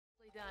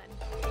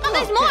Oh,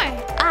 there's more.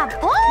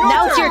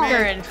 Now it's your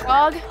turn.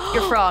 Frog,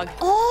 you're frog.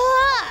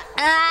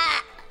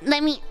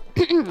 Let me.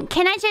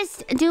 Can I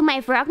just do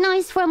my frog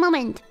noise for a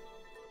moment?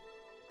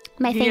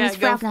 My famous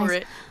frog noise.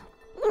 It.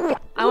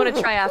 I want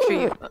to try after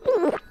you.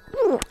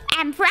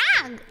 I'm frog.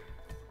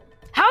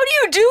 How do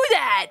you do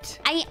that?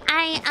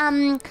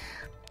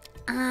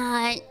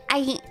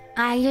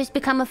 I just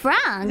become a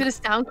frog. Is it a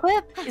sound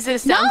clip? Is it a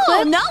sound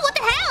clip? No, what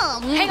the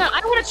hell? Hang on,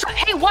 I want to try.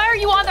 Hey, why are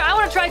you on there? I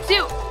want to try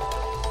too.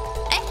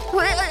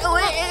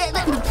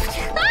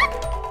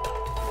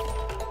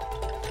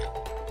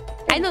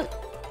 I don't.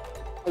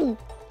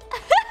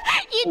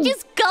 You're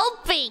just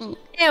gulping.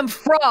 Damn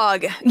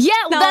frog. Yeah,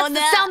 well, that's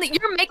the sound that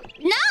you're making.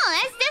 No,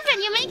 that's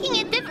different. You're making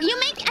it different.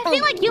 I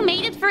feel like you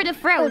made it for the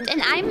throat,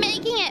 and I'm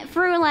making it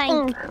through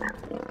like.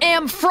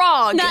 Am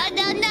frog. No. It's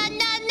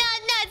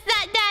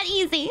not that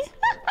easy.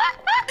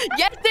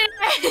 Yes,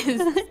 it is.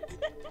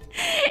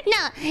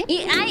 No,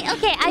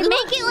 I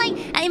make it like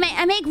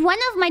I make one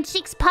of my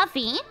cheeks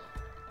puffy,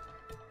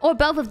 or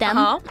both of them,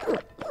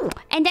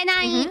 and then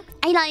I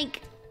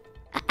like.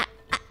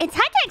 It's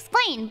hard to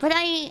explain, but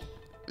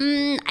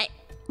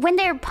when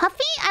they're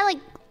puffy, I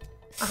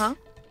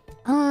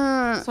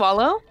like.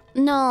 Swallow?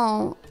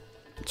 No,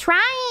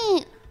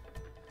 try.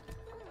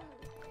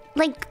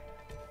 Like,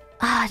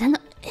 I don't know.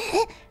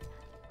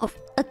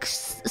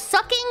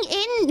 Sucking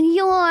in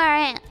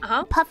your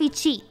puffy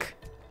cheek.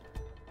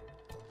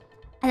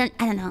 I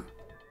don't know.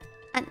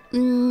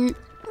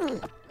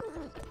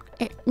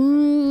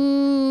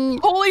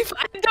 Holy!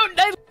 I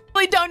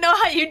really don't know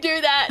how you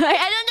do that.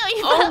 I don't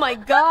know. Oh my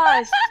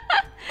gosh.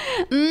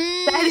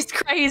 That is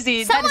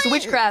crazy. That is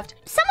witchcraft.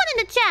 Someone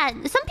in the chat,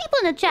 some people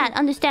in the chat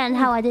understand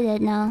how I did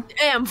it now.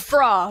 Am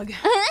frog.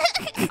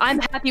 I'm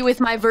happy with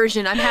my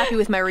version. I'm happy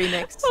with my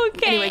remix.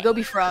 Okay. Anyway, go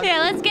be frog.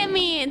 Yeah, let's get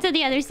me to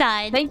the other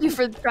side. Thank you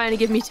for trying to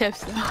give me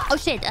tips. Oh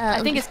shit.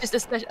 I think it's just a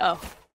special. Oh.